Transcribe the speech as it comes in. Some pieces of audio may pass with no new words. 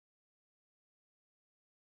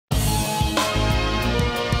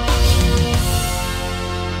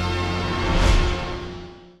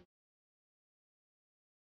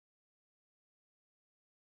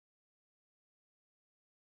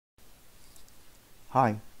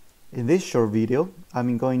Hi, in this short video,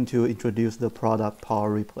 I'm going to introduce the product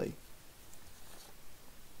PowerReplay.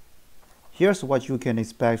 Here's what you can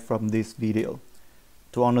expect from this video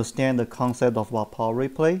to understand the concept of what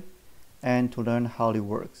PowerReplay and to learn how it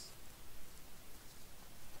works.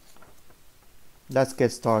 Let's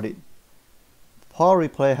get started.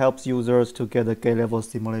 PowerReplay helps users to get a gate-level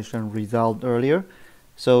simulation result earlier,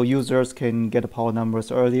 so users can get the power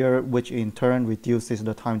numbers earlier, which in turn reduces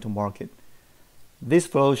the time to market. This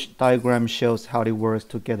flow diagram shows how it works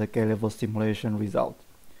to get a gate-level simulation result.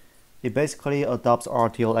 It basically adopts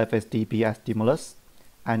RTL FSDB as stimulus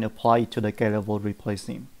and applies it to the gate-level replay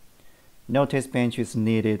sim. No test bench is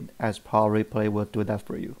needed, as PowerReplay will do that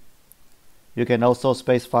for you. You can also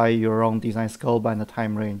specify your own design scope and the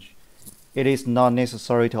time range. It is not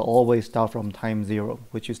necessary to always start from time 0,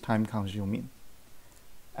 which is time consuming.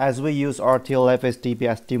 As we use RTL FSDB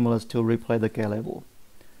as stimulus to replay the gate level,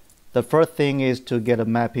 the first thing is to get a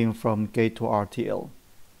mapping from gate to RTL.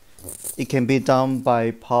 It can be done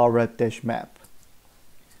by PowerRep-map,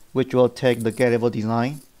 which will take the gate level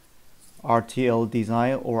design, RTL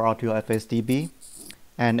design or RTL FSDB,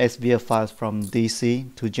 and SVF files from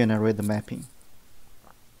DC to generate the mapping.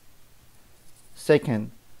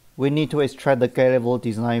 Second, we need to extract the gate level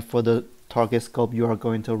design for the target scope you are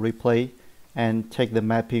going to replay and take the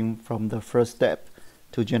mapping from the first step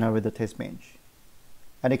to generate the test bench.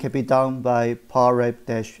 And it can be done by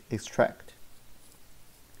PowerRep-extract.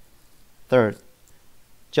 Third,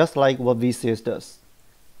 just like what VCS does,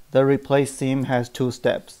 the replay sim has two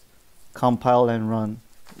steps: compile and run,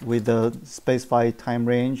 with the specified time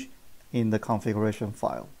range in the configuration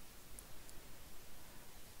file.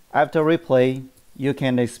 After replay, you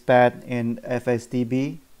can expect an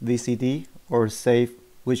FSDB, VCD, or SAFE,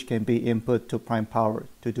 which can be input to prime power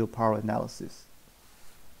to do power analysis.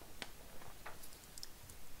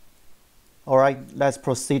 Alright, let's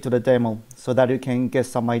proceed to the demo so that you can get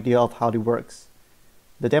some idea of how it works.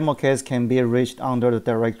 The demo case can be reached under the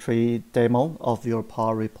directory demo of your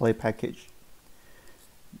PowerReplay package.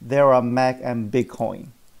 There are Mac and Bitcoin.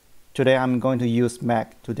 Today I'm going to use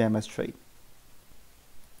Mac to demonstrate.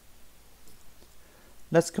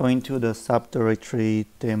 Let's go into the subdirectory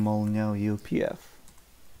demo now UPF.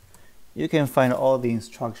 You can find all the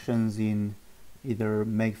instructions in either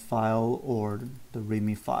makefile or the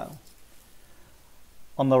README file.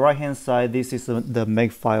 On the right hand side, this is the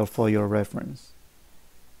makefile for your reference.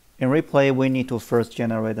 In replay, we need to first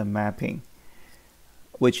generate a mapping,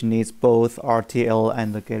 which needs both RTL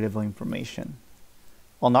and the gate level information.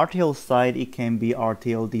 On RTL side, it can be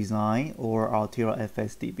RTL design or RTL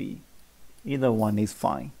FSDB. Either one is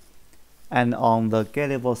fine. And on the gate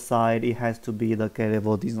level side, it has to be the gate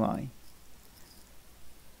level design.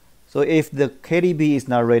 So if the KDB is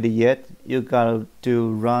not ready yet, you gotta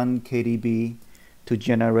do run KDB to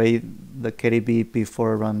generate the KDB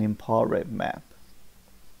before running PowerRep-map.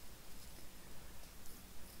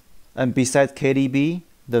 And besides KDB,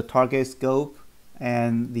 the target scope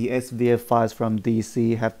and the SVF files from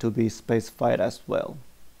DC have to be specified as well.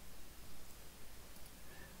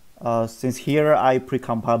 Since here I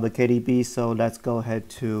pre-compiled the KDB, so let's go ahead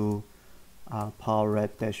to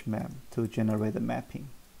PowerRep-map to generate the mapping.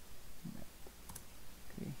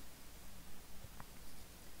 Okay.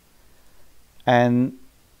 And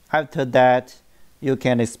after that, you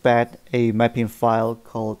can expect a mapping file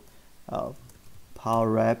called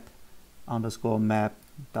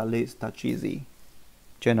PowerRep_map.list.gz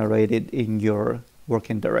generated in your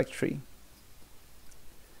working directory.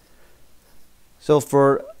 So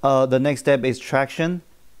for the next step, extraction,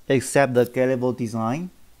 except the gate level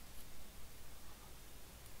design.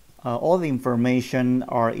 All the information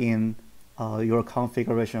are in your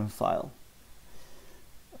configuration file.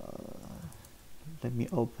 Let me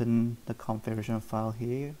open the configuration file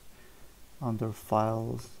here under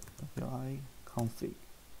Files, WI, config.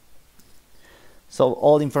 So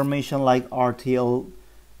all information like RTL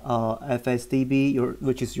FSDB,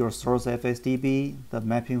 which is your source FSDB, the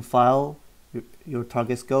mapping file, your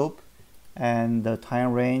target scope, and the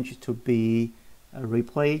time range to be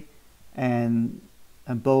replayed, and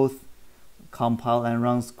both compile and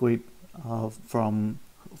run script for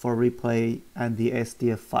replay and the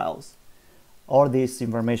SDF files. All this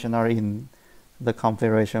information are in the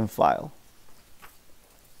configuration file.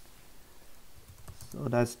 So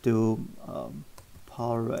let's do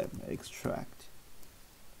PowerRep-extract.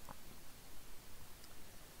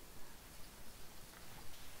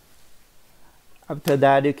 After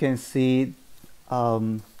that, you can see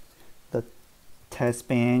the test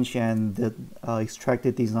bench and the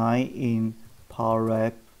extracted design in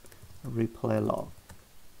PowerRep-replay log.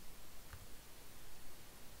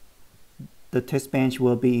 the test bench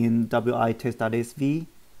will be in wi test.sv,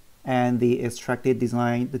 and the extracted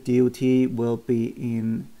design, the DOT, will be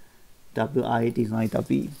in wi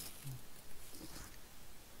design.v.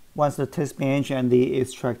 Once the test bench and the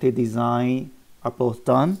extracted design are both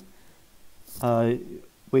done,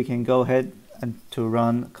 we can go ahead and to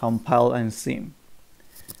run compile and sim.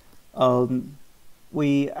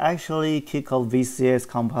 We actually kick off VCS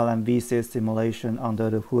compile and VCS simulation under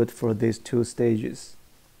the hood for these two stages.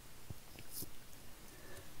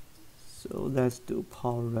 So let's do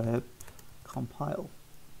PowerRep compile.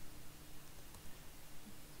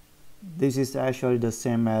 This is actually the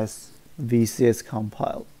same as VCS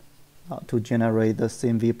compile to generate the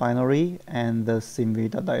simv binary and the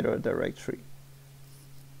simv.iter directory.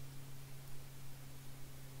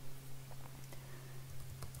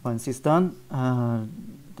 Once it's done,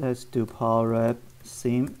 let's do PowerRep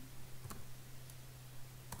sim.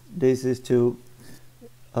 This is to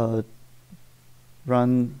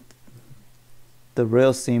run the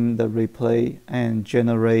real sim, the replay, and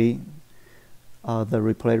generate the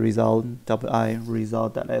replay result, wi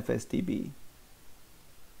result.fsdb,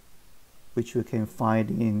 which you can find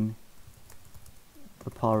in the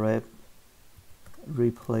PowerRep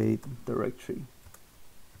replay directory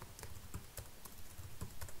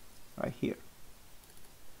right here.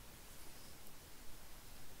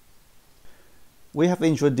 We have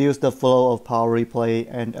introduced the flow of PowerReplay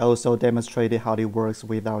and also demonstrated how it works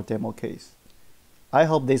with our demo case. I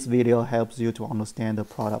hope this video helps you to understand the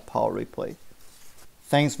product PowerReplay.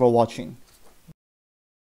 Thanks for watching.